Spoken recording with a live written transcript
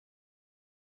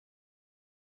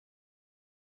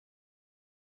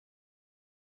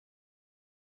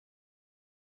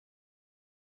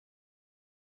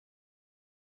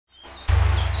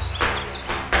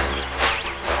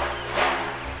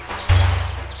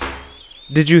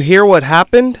Did you hear what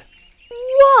happened?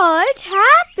 What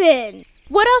happened?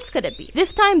 What else could it be?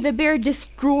 This time the bear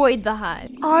destroyed the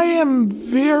hive. I am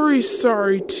very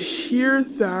sorry to hear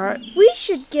that. We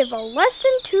should give a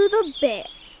lesson to the bear.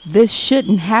 This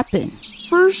shouldn't happen.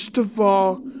 First of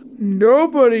all,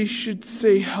 nobody should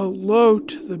say hello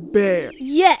to the bear.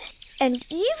 Yes, and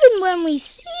even when we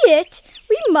see it,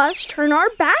 we must turn our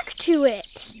back to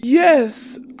it.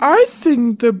 Yes, I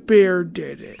think the bear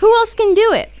did it. Who else can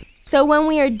do it? So when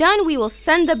we are done, we will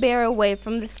send the bear away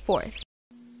from this forest.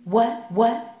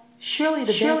 What? Surely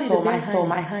the bear stole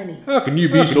my honey. How can you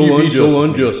be so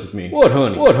unjust with me? What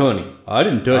honey? I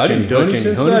didn't touch any honey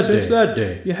since that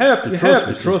day. You have to trust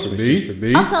me, Sister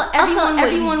B. I'll tell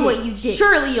everyone what you did.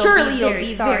 Surely you'll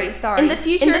be very sorry. In the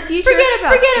future,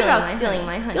 forget about stealing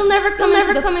my honey. You'll never come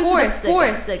into the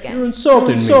forest again. You're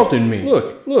insulting me.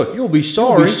 Look, you'll be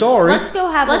sorry. Let's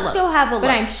go have a look. But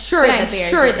I'm sure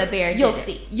the bear.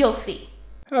 You'll see.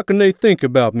 How can they think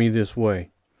about me this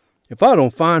way? If I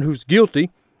don't find who's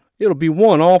guilty, it'll be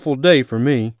one awful day for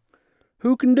me.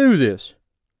 Who can do this?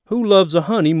 Who loves the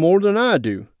honey more than I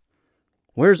do?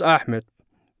 Where's Ahmed?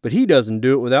 But he doesn't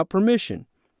do it without permission.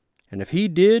 And if he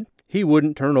did, he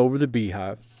wouldn't turn over the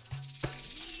beehive.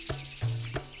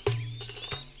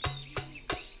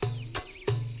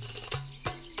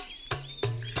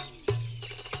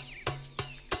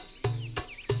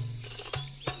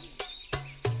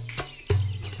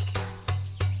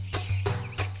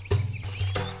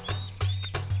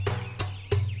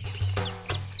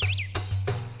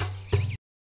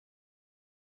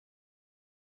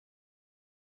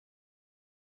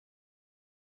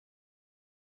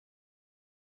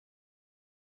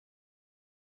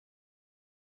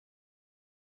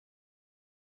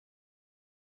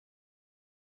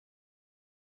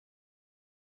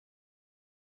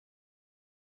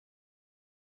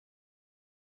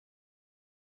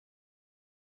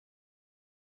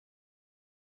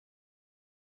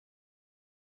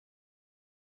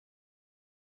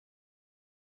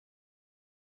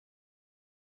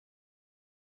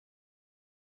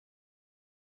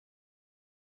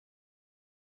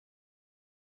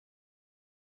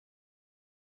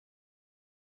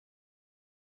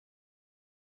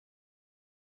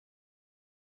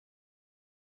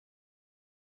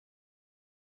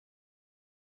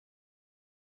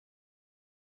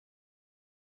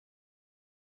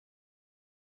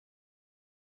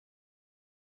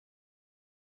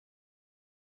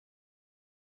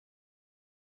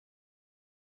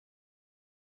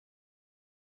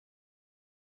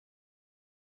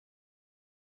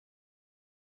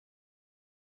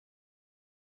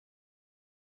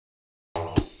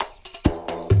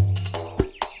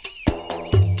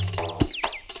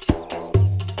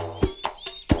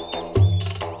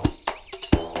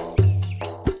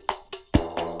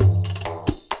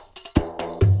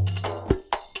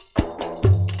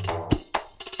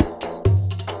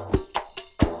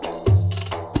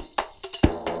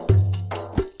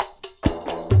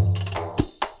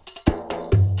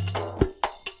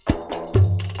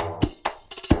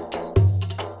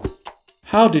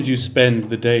 How did you spend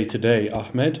the day today,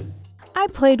 Ahmed? I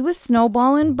played with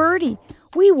Snowball and Birdie.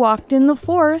 We walked in the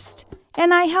forest,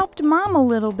 and I helped Mom a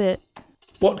little bit.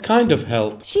 What kind of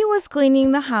help? She was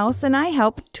cleaning the house, and I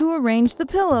helped to arrange the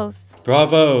pillows.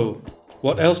 Bravo!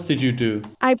 What else did you do?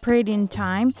 I prayed in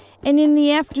time, and in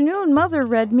the afternoon, Mother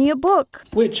read me a book.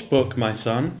 Which book, my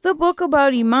son? The book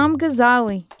about Imam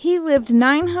Ghazali. He lived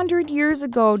 900 years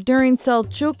ago during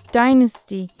Seljuk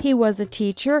dynasty. He was a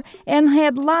teacher and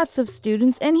had lots of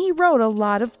students, and he wrote a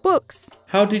lot of books.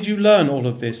 How did you learn all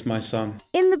of this, my son?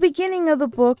 In the beginning of the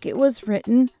book, it was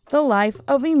written, The Life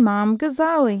of Imam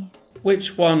Ghazali.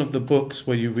 Which one of the books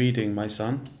were you reading, my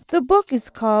son? The book is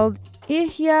called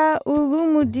Ihya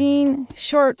Ulumuddin,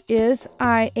 short is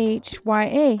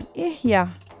IHYA,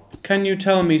 Ihya. Can you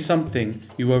tell me something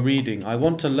you were reading? I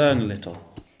want to learn a little.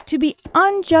 To be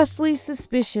unjustly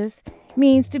suspicious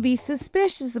means to be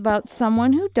suspicious about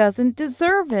someone who doesn't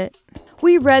deserve it.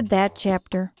 We read that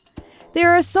chapter.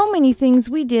 There are so many things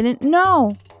we didn't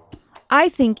know. I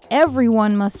think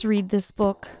everyone must read this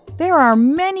book. There are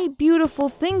many beautiful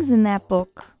things in that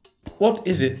book. What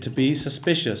is it to be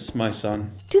suspicious, my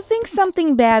son? To think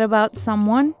something bad about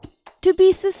someone, to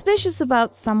be suspicious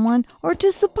about someone, or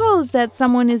to suppose that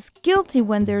someone is guilty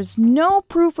when there's no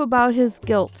proof about his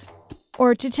guilt,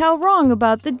 or to tell wrong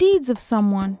about the deeds of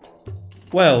someone.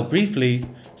 Well, briefly,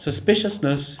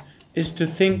 suspiciousness is to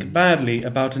think badly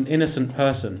about an innocent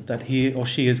person that he or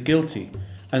she is guilty,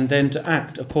 and then to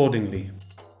act accordingly.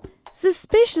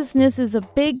 Suspiciousness is a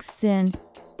big sin,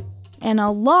 and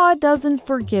Allah doesn't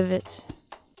forgive it.